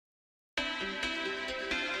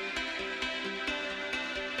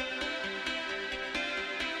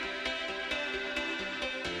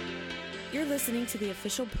listening to the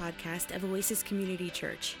official podcast of Oasis Community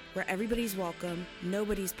Church, where everybody's welcome,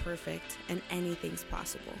 nobody's perfect, and anything's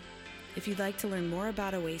possible. If you'd like to learn more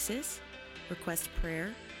about Oasis, request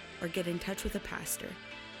prayer, or get in touch with a pastor,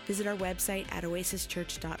 visit our website at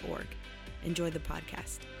oasischurch.org. Enjoy the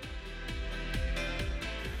podcast.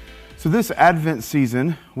 So this Advent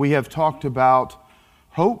season, we have talked about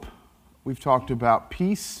hope, we've talked about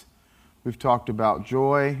peace, we've talked about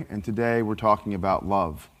joy, and today we're talking about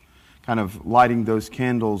love. Kind of lighting those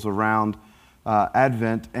candles around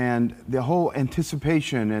Advent and the whole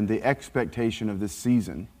anticipation and the expectation of this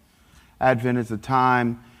season. Advent is a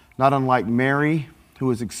time not unlike Mary, who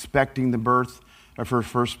is expecting the birth of her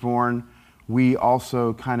firstborn. We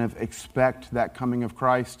also kind of expect that coming of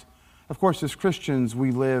Christ. Of course, as Christians, we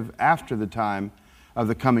live after the time of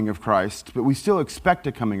the coming of Christ, but we still expect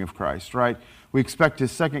a coming of Christ, right? We expect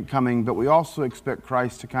His second coming, but we also expect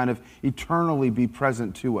Christ to kind of eternally be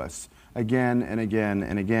present to us again and again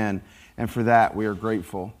and again, and for that we are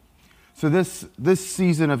grateful. So this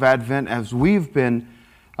season of Advent, as we've been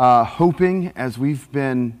hoping, as we've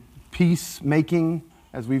been peacemaking,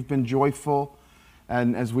 as we've been joyful,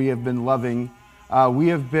 and as we have been loving, we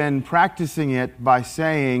have been practicing it by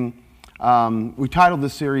saying, we titled the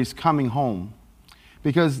series Coming Home,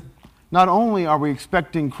 because not only are we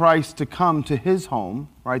expecting Christ to come to His home,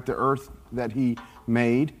 right, the earth that He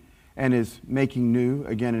made and is making new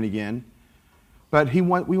again and again, but we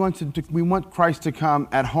want Christ to come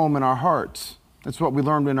at home in our hearts. That's what we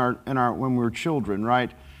learned in our when we were children,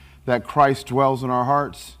 right? That Christ dwells in our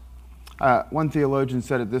hearts. One theologian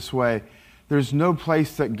said it this way: there's no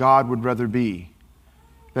place that God would rather be.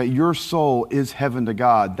 That your soul is heaven to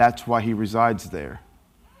God. That's why He resides there.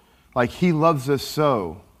 Like He loves us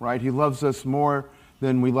so, right? He loves us more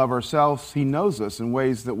than we love ourselves. He knows us in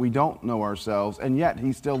ways that we don't know ourselves, and yet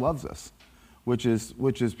He still loves us, which is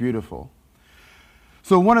beautiful.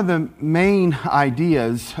 So one of the main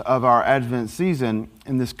ideas of our Advent season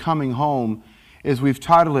in this coming home is we've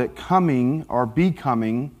titled it Coming or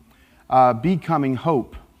Becoming, Becoming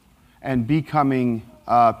Hope, and Becoming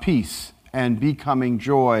Peace, and Becoming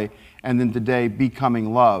Joy, and then today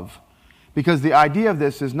Becoming Love. Because the idea of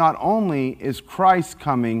this is not only is Christ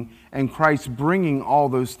coming and Christ bringing all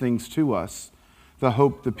those things to us, the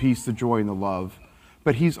hope, the peace, the joy, and the love,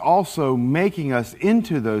 but He's also making us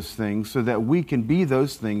into those things so that we can be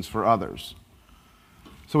those things for others.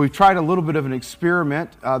 So we've tried a little bit of an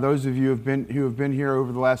experiment. Those of you who have been here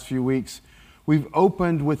over the last few weeks, we've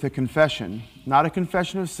opened with a confession. Not a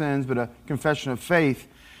confession of sins, but a confession of faith.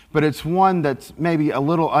 But it's one that's maybe a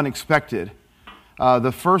little unexpected.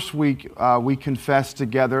 The first week, we confessed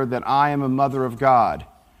together that I am a mother of God.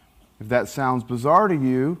 If that sounds bizarre to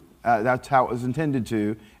you, that's how it was intended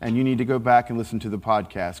to, and you need to go back and listen to the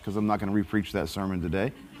podcast, because I'm not going to re-preach that sermon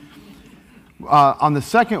today. On the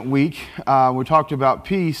second week, we talked about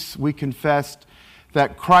peace. We confessed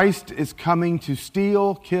that Christ is coming to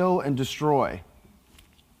steal, kill, and destroy.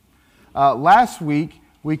 Last week,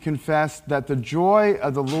 we confessed that the joy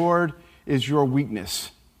of the Lord is your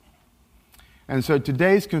weakness. And so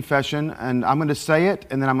today's confession, and I'm going to say it,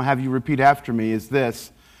 and then I'm going to have you repeat after me, is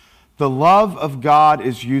this: the love of God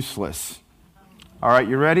is useless. All right,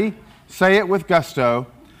 you ready? Say it with gusto.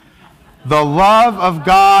 The love of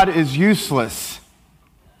God is useless.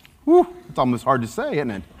 Whew, it's almost hard to say,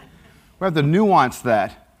 isn't it? We have to nuance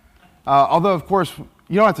that. Although, of course,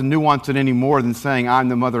 you don't have to nuance it any more than saying I'm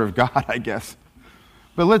the mother of God, I guess.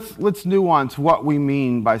 But let's nuance what we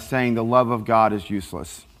mean by saying the love of God is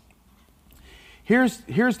useless.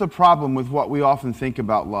 Here's the problem with what we often think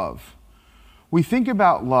about love. We think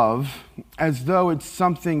about love as though it's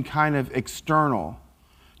something kind of external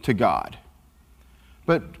to God.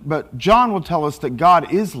 But John will tell us that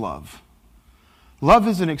God is love. Love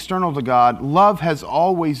isn't external to God. Love has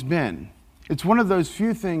always been. It's one of those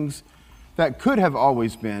few things that could have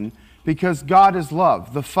always been, because God is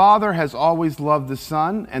love. The Father has always loved the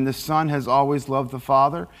Son, and the Son has always loved the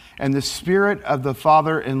Father. And the Spirit of the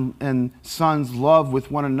Father and Son's love with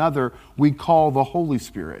one another we call the Holy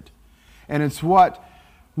Spirit. And it's what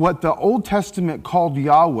the Old Testament called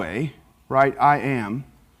Yahweh, right, I am.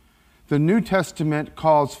 The New Testament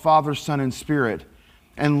calls Father, Son, and Spirit.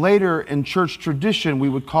 And later in church tradition, we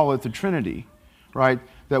would call it the Trinity, right?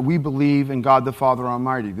 That we believe in God the Father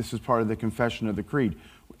Almighty. This is part of the confession of the Creed.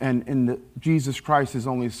 And in Jesus Christ, His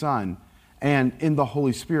only Son, and in the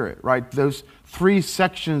Holy Spirit, right? Those three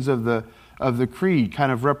sections of the Creed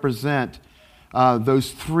kind of represent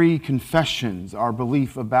those three confessions, our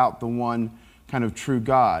belief about the one kind of true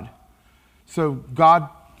God. So God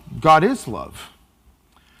is love.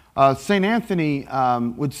 St. Anthony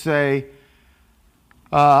would say,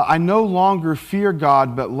 I no longer fear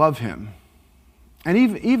God but love him. And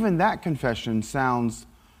even that confession sounds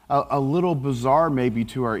a little bizarre maybe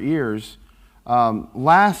to our ears.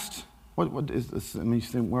 What is this? Let me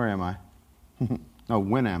see, where am I? No,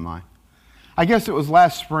 when am I? I guess it was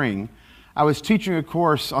last spring. I was teaching a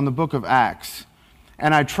course on the book of Acts,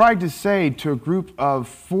 and I tried to say to a group of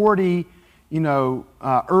 40,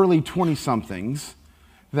 early 20-somethings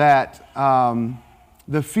that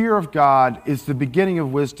the fear of God is the beginning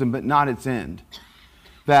of wisdom, but not its end.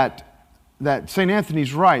 That St.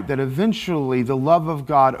 Anthony's right, that eventually the love of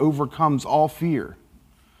God overcomes all fear.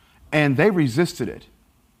 And they resisted it.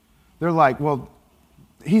 They're like, well,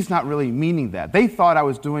 he's not really meaning that. They thought I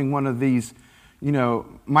was doing one of these,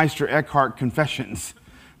 Meister Eckhart confessions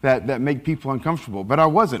that make people uncomfortable. But I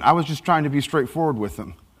wasn't. I was just trying to be straightforward with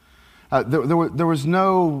them. There was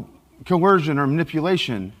no coercion or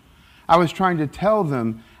manipulation. I was trying to tell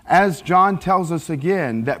them, as John tells us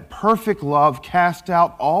again, that perfect love casts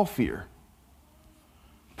out all fear.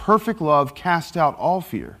 Perfect love casts out all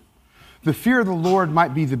fear. The fear of the Lord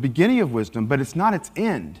might be the beginning of wisdom, but it's not its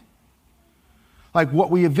end. Like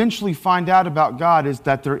what we eventually find out about God is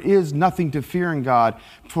that there is nothing to fear in God,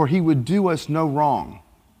 for he would do us no wrong.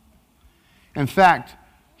 In fact,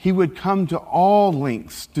 he would come to all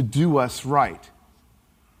lengths to do us right.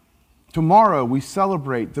 Tomorrow we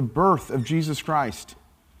celebrate the birth of Jesus Christ,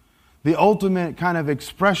 the ultimate kind of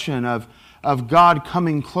expression of God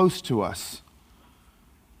coming close to us.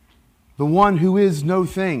 The one who is no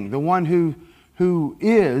thing, the one who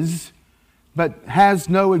is but has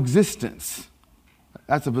no existence.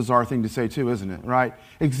 That's a bizarre thing to say too, isn't it? Right?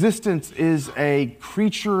 Existence is a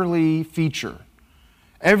creaturely feature.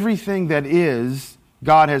 Everything that is,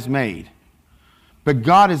 God has made. But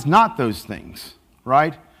God is not those things,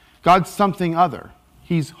 right? God's something other.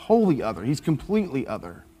 He's wholly other. He's completely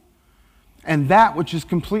other. And that which is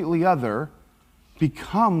completely other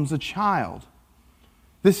becomes a child.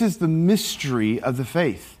 This is the mystery of the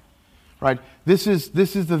faith, right? This is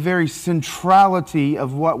the very centrality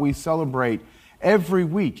of what we celebrate every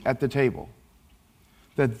week at the table.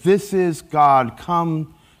 That this is God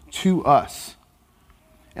come to us.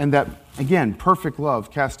 And that, again, perfect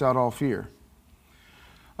love casts out all fear.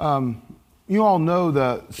 You all know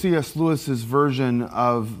the C.S. Lewis's version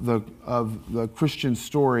of the Christian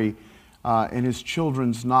story in his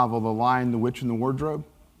children's novel, The Lion, the Witch, and the Wardrobe.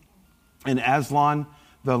 And Aslan,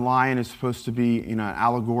 the lion, is supposed to be an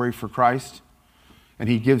allegory for Christ. And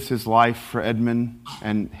he gives his life for Edmund,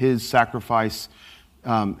 and his sacrifice,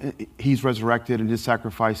 he's resurrected, and his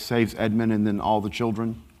sacrifice saves Edmund and then all the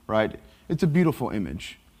children, right? It's a beautiful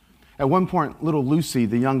image. At one point, little Lucy,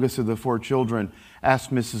 the youngest of the 4 children,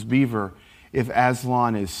 asked Mrs. Beaver if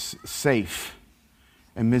Aslan is safe.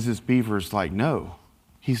 And Mrs. Beaver's like, no,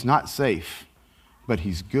 he's not safe, but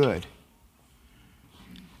he's good.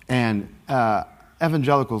 And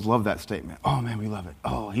evangelicals love that statement. Oh, man, we love it.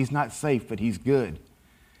 Oh, he's not safe, but he's good.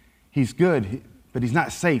 He's good, but he's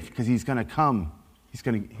not safe because he's going to come. He's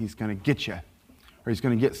going to get you, or he's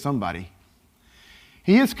going to get somebody.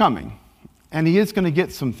 He is coming, and he is going to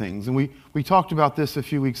get some things. And we talked about this a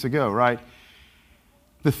few weeks ago, right?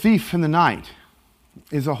 The thief in the night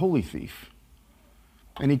is a holy thief.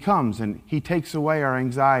 And he comes and he takes away our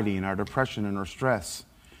anxiety and our depression and our stress.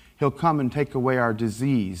 He'll come and take away our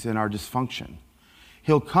disease and our dysfunction.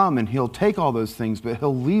 He'll come and he'll take all those things, but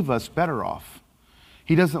he'll leave us better off.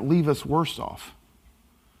 He doesn't leave us worse off.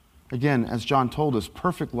 Again, as John told us,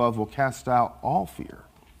 perfect love will cast out all fear.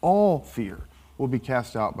 All fear will be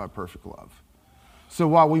cast out by perfect love. So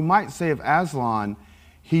while we might say of Aslan,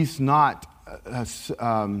 he's not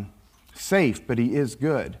safe, but he is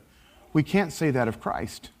good, we can't say that of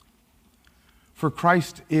Christ. For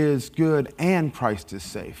Christ is good and Christ is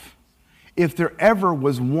safe. If there ever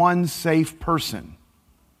was one safe person,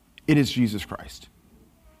 it is Jesus Christ.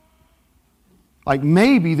 Like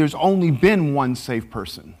maybe there's only been one safe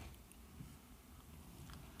person.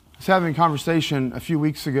 I was having a conversation a few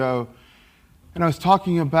weeks ago, and I was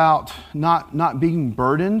talking about not being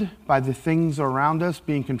burdened by the things around us,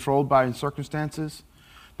 being controlled by circumstances,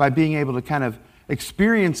 by being able to kind of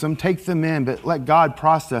experience them, take them in, but let God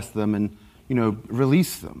process them and,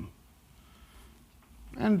 release them.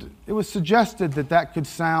 And it was suggested that could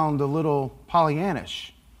sound a little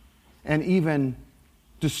Pollyannish and even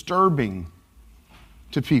disturbing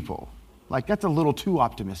to people. Like, that's a little too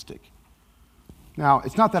optimistic. Now,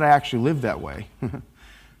 it's not that I actually live that way.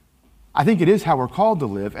 I think it is how we're called to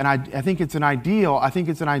live, and I think it's an ideal. I think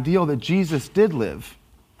it's an ideal that Jesus did live.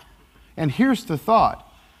 And here's the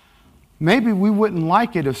thought. Maybe we wouldn't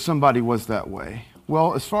like it if somebody was that way.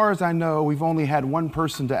 Well, as far as I know, we've only had one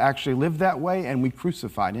person to actually live that way, and we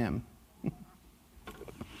crucified him.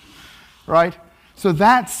 Right? So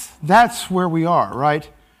that's where we are, right?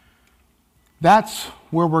 That's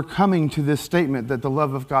where we're coming to this statement that the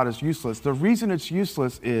love of God is useless. The reason it's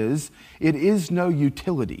useless is it is no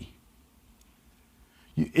utility.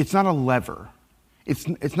 It's not a lever.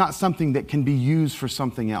 It's not something that can be used for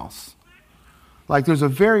something else. Like there's a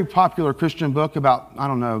very popular Christian book about,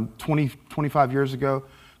 25 years ago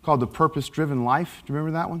called The Purpose-Driven Life. Do you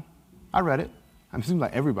remember that one? I read it. It seems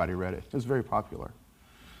like everybody read it. It was very popular.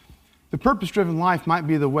 The purpose-driven life might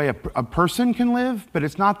be the way a person can live, but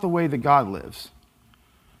it's not the way that God lives.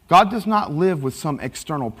 God does not live with some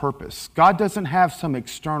external purpose. God doesn't have some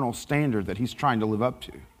external standard that he's trying to live up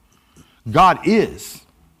to. God is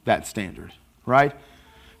that standard, right?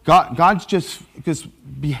 God's just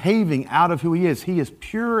behaving out of who he is. He is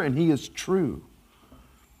pure and he is true.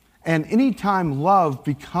 And anytime love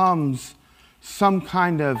becomes some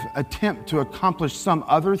kind of attempt to accomplish some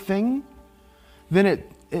other thing, then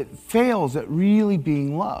it fails at really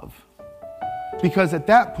being love. Because at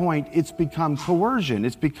that point, it's become coercion.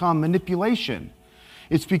 It's become manipulation.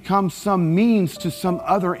 It's become some means to some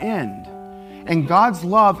other end. And God's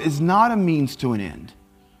love is not a means to an end.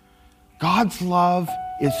 God's love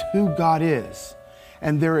is who God is.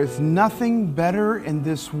 And there is nothing better in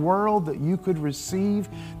this world that you could receive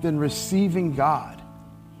than receiving God.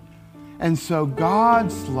 And so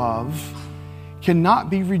God's love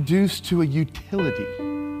cannot be reduced to a utility.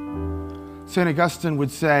 St. Augustine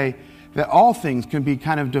would say that all things can be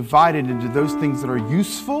kind of divided into those things that are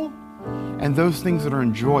useful and those things that are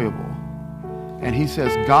enjoyable. And he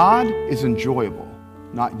says God is enjoyable,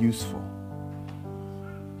 not useful.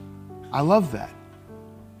 I love that.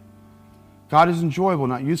 God is enjoyable,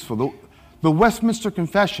 not useful. The Westminster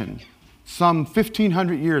Confession, some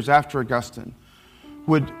 1,500 years after Augustine,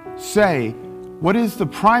 would say, what is the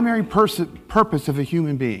primary purpose of a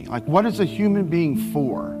human being? Like, what is a human being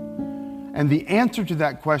for? And the answer to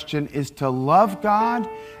that question is to love God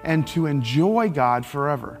and to enjoy God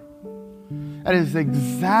forever. That is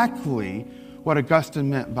exactly what Augustine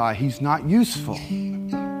meant by he's not useful.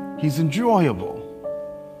 He's enjoyable.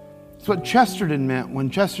 It's what Chesterton meant when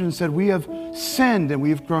Chesterton said, we have sinned and we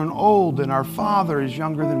have grown old and our Father is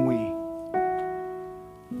younger than we.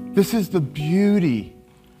 This is the beauty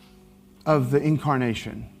of the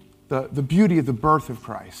incarnation, the beauty of the birth of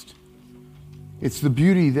Christ. It's the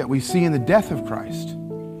beauty that we see in the death of Christ.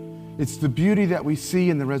 It's the beauty that we see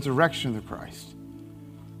in the resurrection of Christ.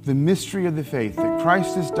 The mystery of the faith that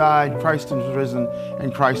Christ has died, Christ has risen,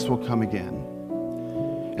 and Christ will come again.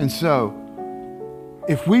 And so,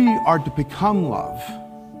 if we are to become love,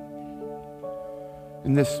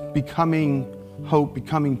 in this becoming hope,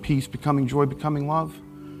 becoming peace, becoming joy, becoming love,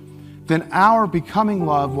 then our becoming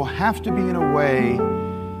love will have to be in a way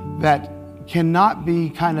that cannot be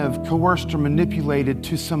kind of coerced or manipulated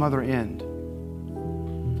to some other end.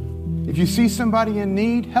 If you see somebody in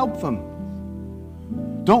need, help them.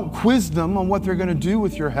 Don't quiz them on what they're going to do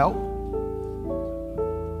with your help.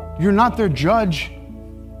 You're not their judge.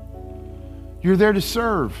 You're there to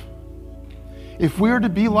serve. If we are to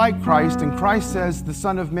be like Christ, and Christ says the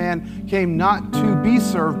Son of Man came not to be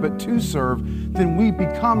served, but to serve, then we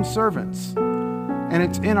become servants. And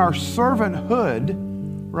it's in our servanthood,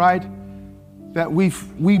 right, that we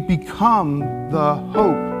become the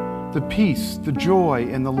hope, the peace, the joy,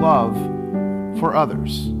 and the love for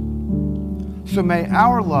others. So may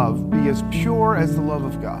our love be as pure as the love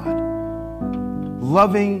of God,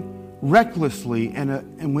 loving recklessly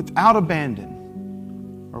and without abandon,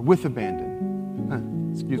 or with abandon,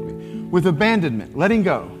 with abandonment, letting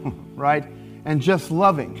go, right? And just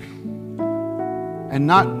loving, and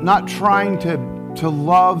not trying to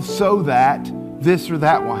love so that this or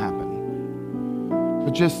that will happen.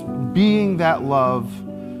 But just being that love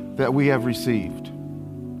that we have received.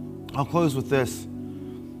 I'll close with this.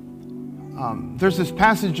 There's this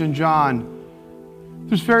passage in John.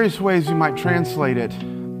 There's various ways you might translate it.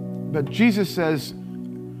 But Jesus says,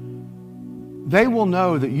 they will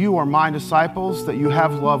know that you are my disciples, that you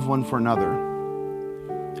have love one for another.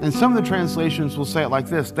 And some of the translations will say it like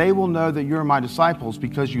this: they will know that you're my disciples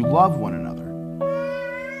because you love one another.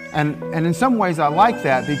 And in some ways I like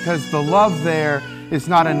that, because the love there is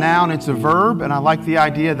not a noun, it's a verb. And I like the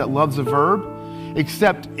idea that love's a verb,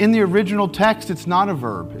 except in the original text it's not a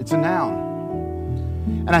verb, it's a noun.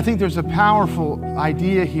 And I think there's a powerful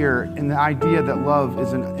idea here in the idea that love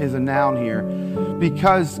is a noun here,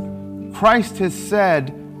 because Christ has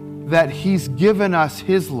said that he's given us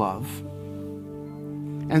his love.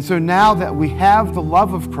 And so now that we have the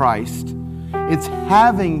love of Christ, It's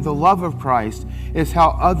having the love of Christ is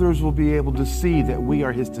how others will be able to see that we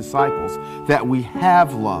are his disciples, that we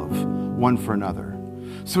have love one for another.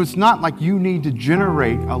 So it's not like you need to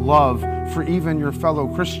generate a love for even your fellow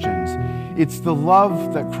Christians. It's the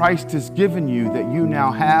love that Christ has given you that you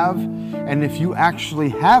now have. And if you actually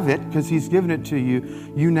have it, because he's given it to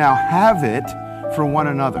you, you now have it for one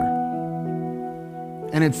another.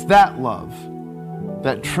 And it's that love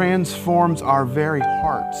that transforms our very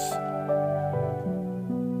hearts,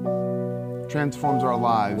 transforms our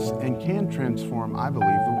lives, and can transform, I believe,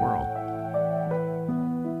 the world.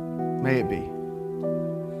 May it be.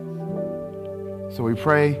 So we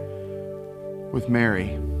pray with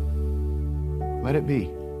Mary. Let it be.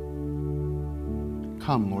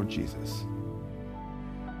 Come, Lord Jesus.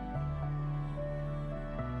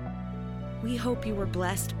 We hope you were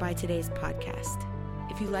blessed by today's podcast.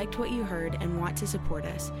 If you liked what you heard and want to support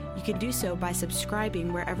us, you can do so by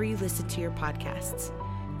subscribing wherever you listen to your podcasts.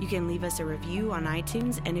 You can leave us a review on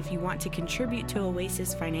iTunes, and if you want to contribute to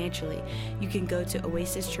Oasis financially, you can go to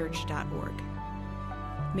oasischurch.org.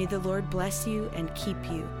 May the Lord bless you and keep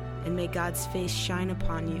you, and may God's face shine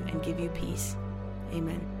upon you and give you peace.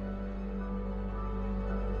 Amen.